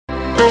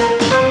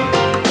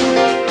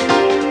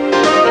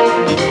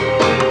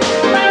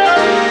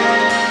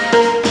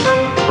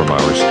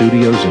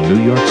studios in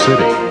New York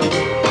City,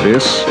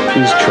 this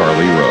is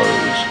Charlie Rose.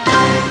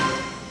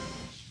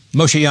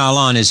 Moshe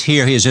Ya'alon is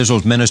here. He is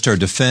Israel's Minister of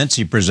Defense.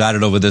 He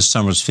presided over this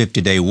summer's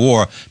 50-day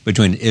war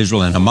between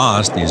Israel and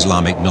Hamas, the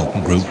Islamic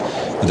militant group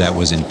that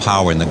was in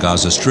power in the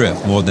Gaza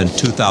Strip. More than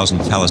 2,000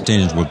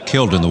 Palestinians were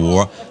killed in the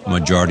war, a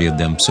majority of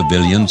them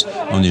civilians.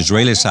 On the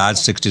Israeli side,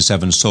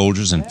 67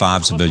 soldiers and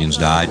 5 civilians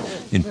died.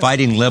 In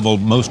fighting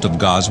leveled most of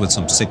Gaza with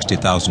some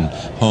 60,000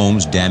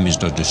 homes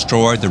damaged or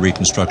destroyed. The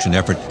reconstruction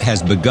effort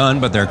has begun,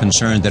 but they're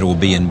concerned that it will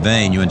be in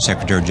vain. UN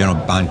Secretary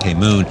General Ban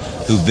Ki-moon,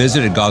 who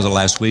visited Gaza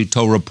last week,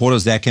 told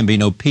reporters there can be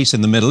no peace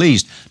in the Middle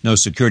East, no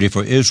security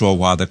for Israel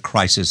while the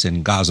crisis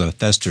in Gaza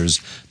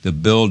festers. The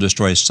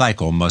build-destroy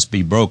cycle must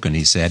be broken,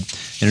 he said.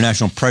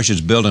 International pressure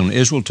is building on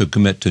Israel to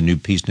commit to new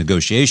peace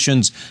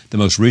negotiations. The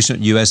most recent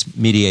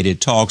U.S.-mediated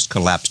talks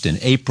collapsed in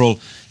April.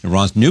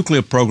 Iran's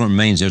nuclear program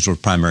remains Israel's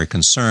primary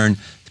concern.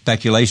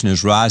 Speculation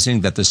is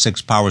rising that the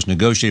 6 powers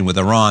negotiating with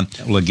Iran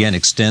will again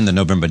extend the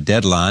November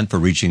deadline for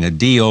reaching a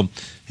deal.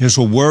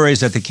 Israel worries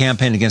that the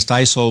campaign against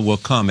ISIL will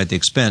come at the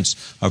expense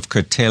of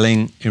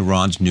curtailing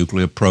Iran's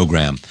nuclear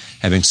program.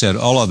 Having said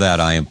all of that,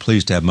 I am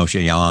pleased to have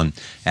Moshe Ya'alon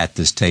at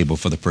this table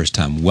for the first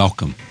time.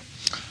 Welcome.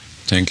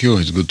 Thank you.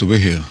 It's good to be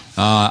here.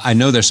 I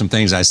know there's some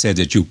things I said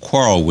that you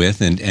quarrel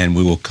with, and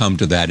we will come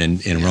to that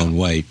in our own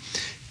way.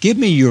 Give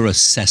me your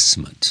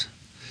assessment,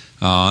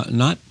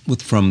 not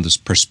from this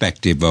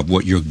perspective of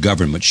what your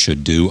government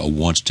should do or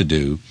wants to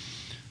do,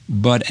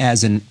 but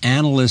as an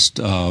analyst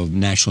of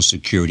national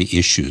security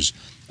issues,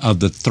 of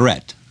the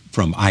threat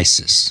from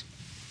ISIS.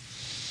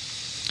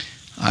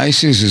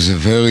 ISIS is a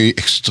very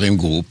extreme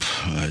group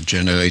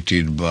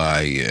generated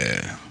by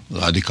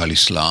radical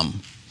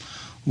Islam,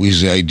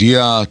 with the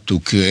idea to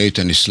create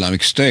an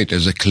Islamic State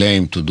as a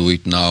claim to do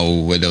it now,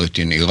 whether it's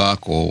in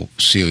Iraq or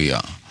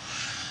Syria.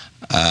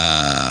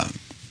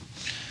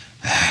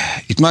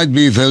 It might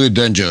be very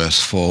dangerous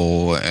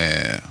for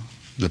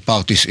the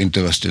parties'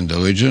 interest in the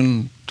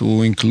region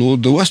to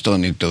include the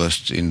Western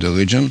interests in the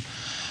region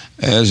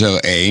as their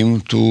aim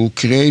to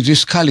create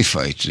this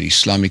caliphate, the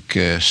Islamic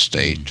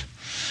State.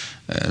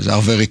 They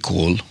are very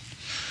cruel.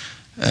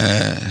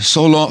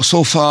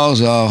 So far,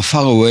 they are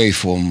far away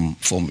from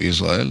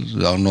Israel.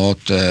 They are not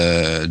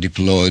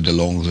deployed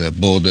along the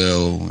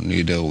border,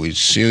 neither with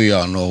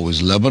Syria nor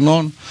with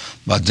Lebanon,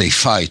 but they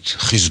fight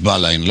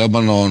Hezbollah in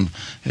Lebanon,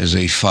 as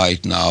they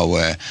fight now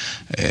the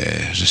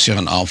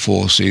Syrian armed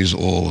forces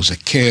or the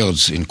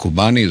Kurds in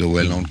Kobani, the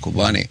well-known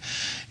Kobani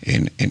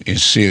in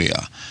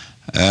Syria.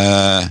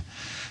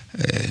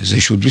 They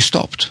should be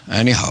stopped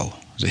anyhow.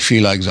 They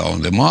feel like they're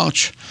on the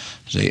march.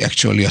 They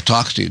actually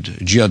attracted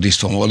jihadists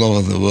from all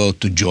over the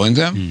world to join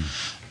them.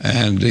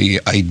 And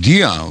the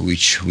idea,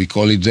 which we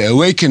call it the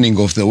awakening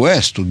of the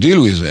West, to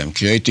deal with them,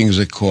 creating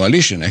the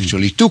coalition,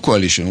 actually 2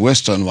 coalitions,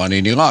 Western one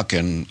in Iraq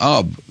and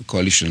Arab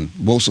coalition,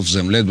 both of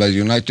them led by the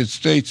United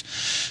States,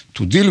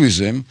 to deal with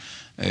them,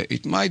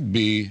 it might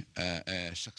be successful.